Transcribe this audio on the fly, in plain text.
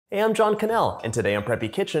Hey, I'm John Cannell, and today on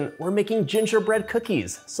Preppy Kitchen, we're making gingerbread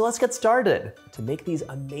cookies. So let's get started. To make these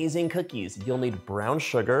amazing cookies, you'll need brown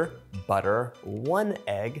sugar, butter, 1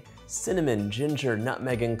 egg, cinnamon, ginger,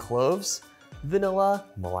 nutmeg, and cloves, vanilla,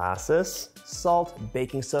 molasses, salt,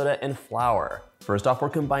 baking soda, and flour. First off, we're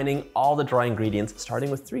combining all the dry ingredients,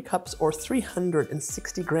 starting with 3 cups or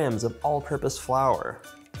 360 grams of all-purpose flour.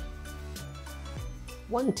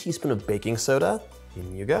 1 teaspoon of baking soda,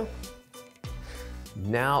 in you go.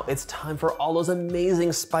 Now it's time for all those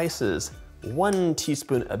amazing spices. 1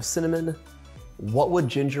 teaspoon of cinnamon. What would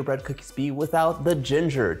gingerbread cookies be without the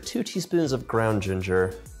ginger? 2 teaspoons of ground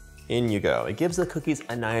ginger. In you go. It gives the cookies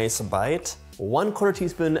a nice bite. 1/4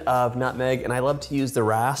 teaspoon of nutmeg, and I love to use the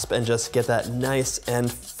rasp and just get that nice and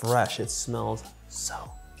fresh. It smells so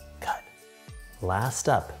good. Last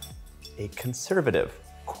up, a conservative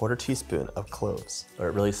 1/4 teaspoon of cloves, or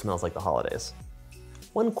it really smells like the holidays.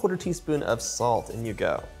 1/4 teaspoon of salt, in you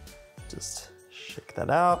go. Just shake that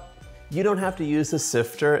out. You don't have to use a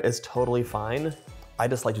sifter, it's totally fine. I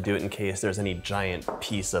just like to do it in case there's any giant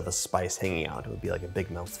piece of a spice hanging out. It would be like a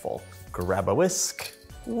big mouthful. Grab a whisk,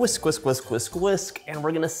 whisk, whisk, whisk, whisk, whisk, and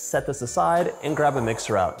we're gonna set this aside and grab a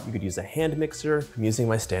mixer out. You could use a hand mixer. I'm using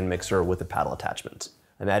my stand mixer with a paddle attachment.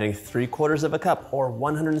 I'm adding 3/4 of a cup or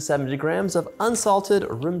 170 grams of unsalted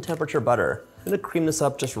room temperature butter. I'm gonna cream this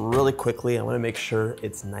up just really quickly. I wanna make sure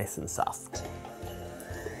it's nice and soft.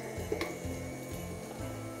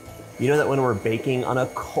 You know that when we're baking on a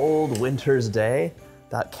cold winter's day,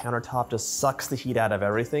 that countertop just sucks the heat out of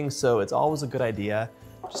everything, so it's always a good idea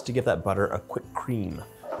just to give that butter a quick cream.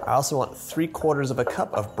 I also want 3/4 of a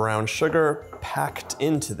cup of brown sugar packed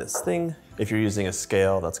into this thing. If you're using a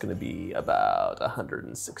scale, that's gonna be about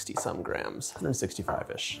 160 some grams,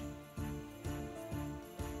 165-ish.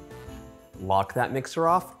 Lock that mixer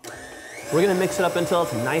off. We're gonna mix it up until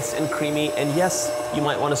it's nice and creamy, and yes, you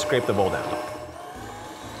might wanna scrape the bowl down.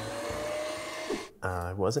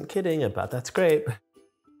 I wasn't kidding about that scrape.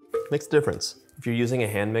 Makes a difference. If you're using a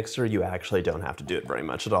hand mixer, you actually don't have to do it very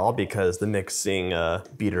much at all because the mixing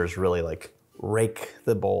beaters really like rake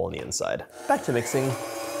the bowl on the inside. Back to mixing.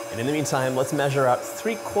 And in the meantime, let's measure out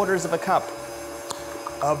 3/4 of a cup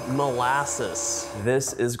of molasses.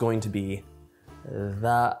 This is going to be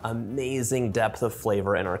the amazing depth of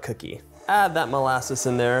flavor in our cookie. Add that molasses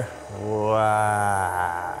in there.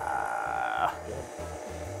 Wow.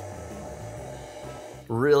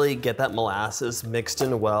 Really get that molasses mixed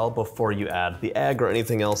in well before you add the egg or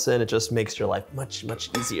anything else in. It just makes your life much, much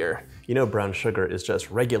easier. You know, brown sugar is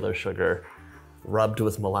just regular sugar rubbed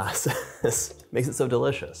with molasses. Makes it so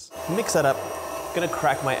delicious. Mix that up. I'm gonna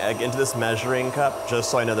crack my egg into this measuring cup just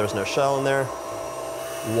so I know there's no shell in there.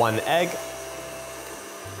 1 egg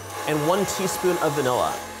and 1 teaspoon of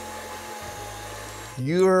vanilla.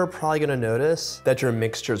 You're probably gonna notice that your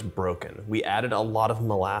mixture's broken. We added a lot of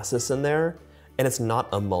molasses in there and it's not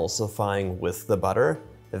emulsifying with the butter.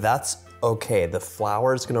 That's okay. The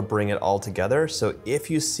flour is gonna bring it all together. So if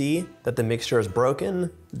you see that the mixture is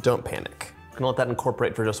broken, don't panic. I'm gonna let that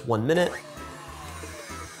incorporate for just 1 minute.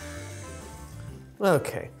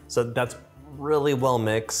 Okay, so that's really well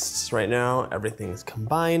mixed right now. Everything's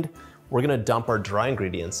combined. We're gonna dump our dry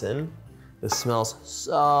ingredients in. This smells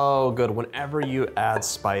so good. Whenever you add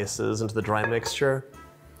spices into the dry mixture,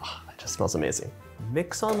 it just smells amazing.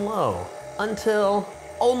 Mix on low until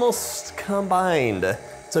almost combined.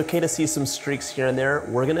 It's okay to see some streaks here and there.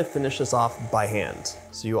 We're gonna finish this off by hand.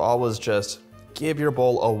 So you always just give your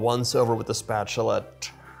bowl a once over with the spatula,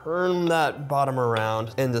 turn that bottom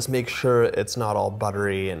around, and just make sure it's not all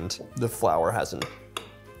buttery and the flour hasn't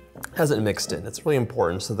mixed in. It's really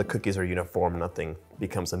important so the cookies are uniform, nothing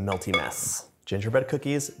becomes a melty mess. Gingerbread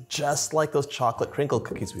cookies, just like those chocolate crinkle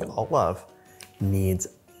cookies we all love, needs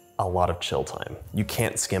a lot of chill time. You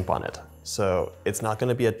can't skimp on it. So it's not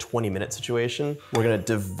gonna be a 20-minute situation. We're gonna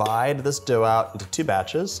divide this dough out into 2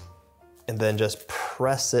 batches and then just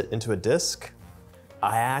press it into a disc.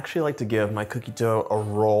 I actually like to give my cookie dough a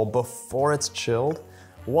roll before it's chilled.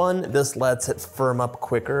 1, this lets it firm up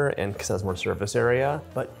quicker and because it has more surface area,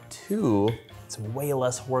 but 2, it's way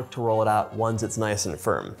less work to roll it out once it's nice and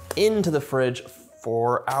firm. Into the fridge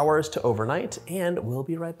 4 hours to overnight, and we'll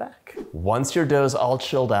be right back. Once your dough's all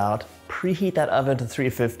chilled out, preheat that oven to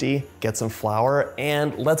 350, get some flour,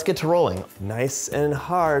 and let's get to rolling. Nice and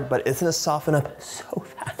hard, but it's gonna soften up so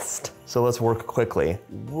fast. So let's work quickly.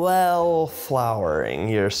 Well, flouring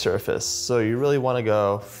your surface. So you really wanna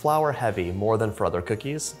go flour heavy more than for other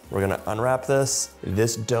cookies. We're gonna unwrap this.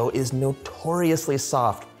 This dough is notoriously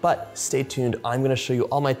soft, but stay tuned. I'm gonna show you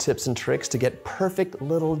all my tips and tricks to get perfect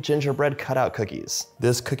little gingerbread cutout cookies.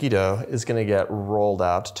 This cookie dough is gonna get rolled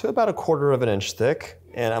out to about 1/4 of an inch thick.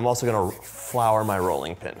 And I'm also gonna flour my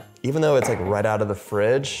rolling pin. Even though it's like right out of the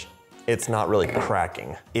fridge, it's not really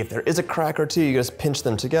cracking. If there is a crack or two, you just pinch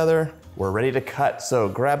them together. We're ready to cut, so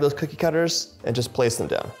grab those cookie cutters and just place them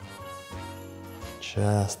down.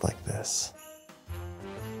 Just like this.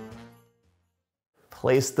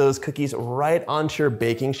 Place those cookies right onto your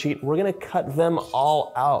baking sheet. We're gonna cut them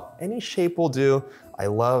all out. Any shape will do. I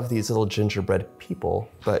love these little gingerbread people,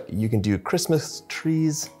 but you can do Christmas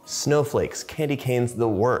trees, snowflakes, candy canes, the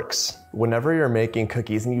works. Whenever you're making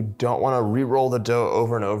cookies and you don't wanna re-roll the dough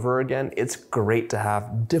over and over again, it's great to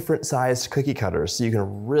have different sized cookie cutters so you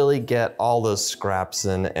can really get all those scraps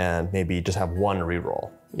in and maybe just have one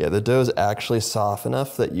re-roll. Yeah, the dough is actually soft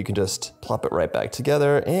enough that you can just plop it right back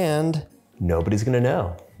together and nobody's gonna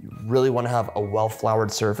know. You really wanna have a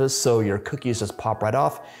well-floured surface so your cookies just pop right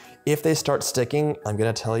off. If they start sticking, I'm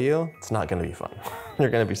gonna tell you, it's not gonna be fun.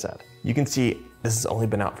 You're gonna be sad. You can see this has only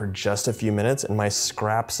been out for just a few minutes and my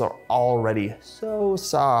scraps are already so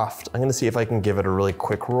soft. I'm gonna see if I can give it a really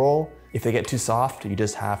quick roll. If they get too soft, you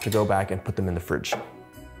just have to go back and put them in the fridge.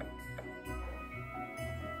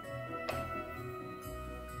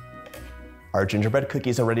 Our gingerbread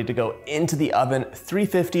cookies are ready to go into the oven,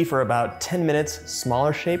 350 for about 10 minutes.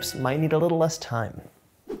 Smaller shapes might need a little less time.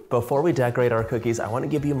 Before we decorate our cookies, I want to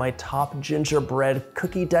give you my top gingerbread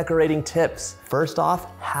cookie decorating tips. First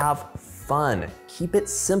off, have fun. Keep it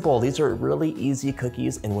simple. These are really easy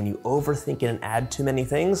cookies, and when you overthink it and add too many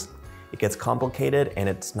things, it gets complicated and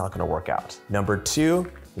it's not gonna work out. Number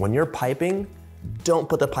two, when you're piping, don't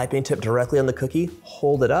put the piping tip directly on the cookie,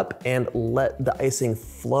 hold it up and let the icing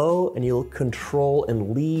flow and you'll control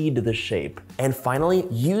and lead the shape. And finally,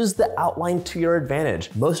 use the outline to your advantage.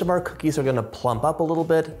 Most of our cookies are gonna plump up a little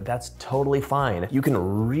bit, that's totally fine. You can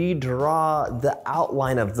redraw the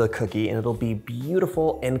outline of the cookie and it'll be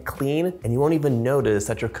beautiful and clean and you won't even notice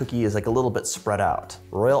that your cookie is like a little bit spread out.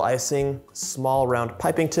 Royal icing, small round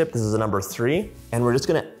piping tip, this is a number 3, and we're just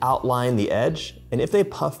gonna outline the edge, and if they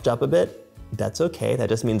puffed up a bit, that's okay, that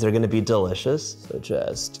just means they're gonna be delicious. So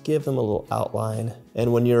just give them a little outline.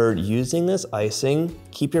 And when you're using this icing,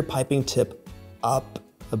 keep your piping tip up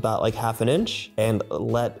about like ½ inch and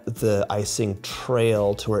let the icing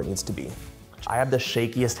trail to where it needs to be. I have the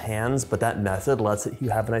shakiest hands, but that method lets you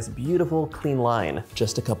have a nice, beautiful, clean line.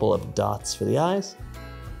 Just a couple of dots for the eyes.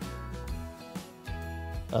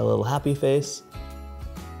 A little happy face.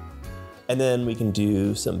 And then we can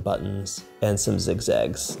do some buttons and some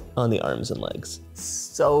zigzags on the arms and legs.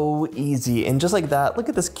 So easy, and just like that, look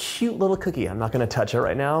at this cute little cookie. I'm not gonna touch it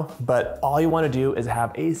right now, but all you wanna do is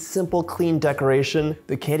have a simple, clean decoration.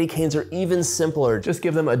 The candy canes are even simpler. Just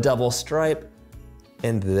give them a double stripe,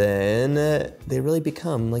 and then they really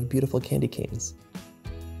become like beautiful candy canes.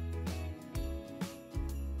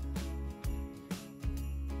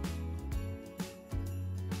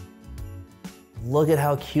 Look at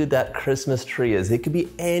how cute that Christmas tree is. It could be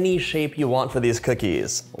any shape you want for these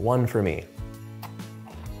cookies. One for me.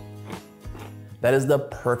 That is the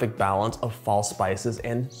perfect balance of fall spices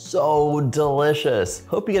and so delicious.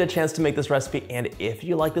 Hope you get a chance to make this recipe, and if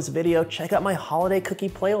you like this video, check out my holiday cookie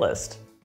playlist.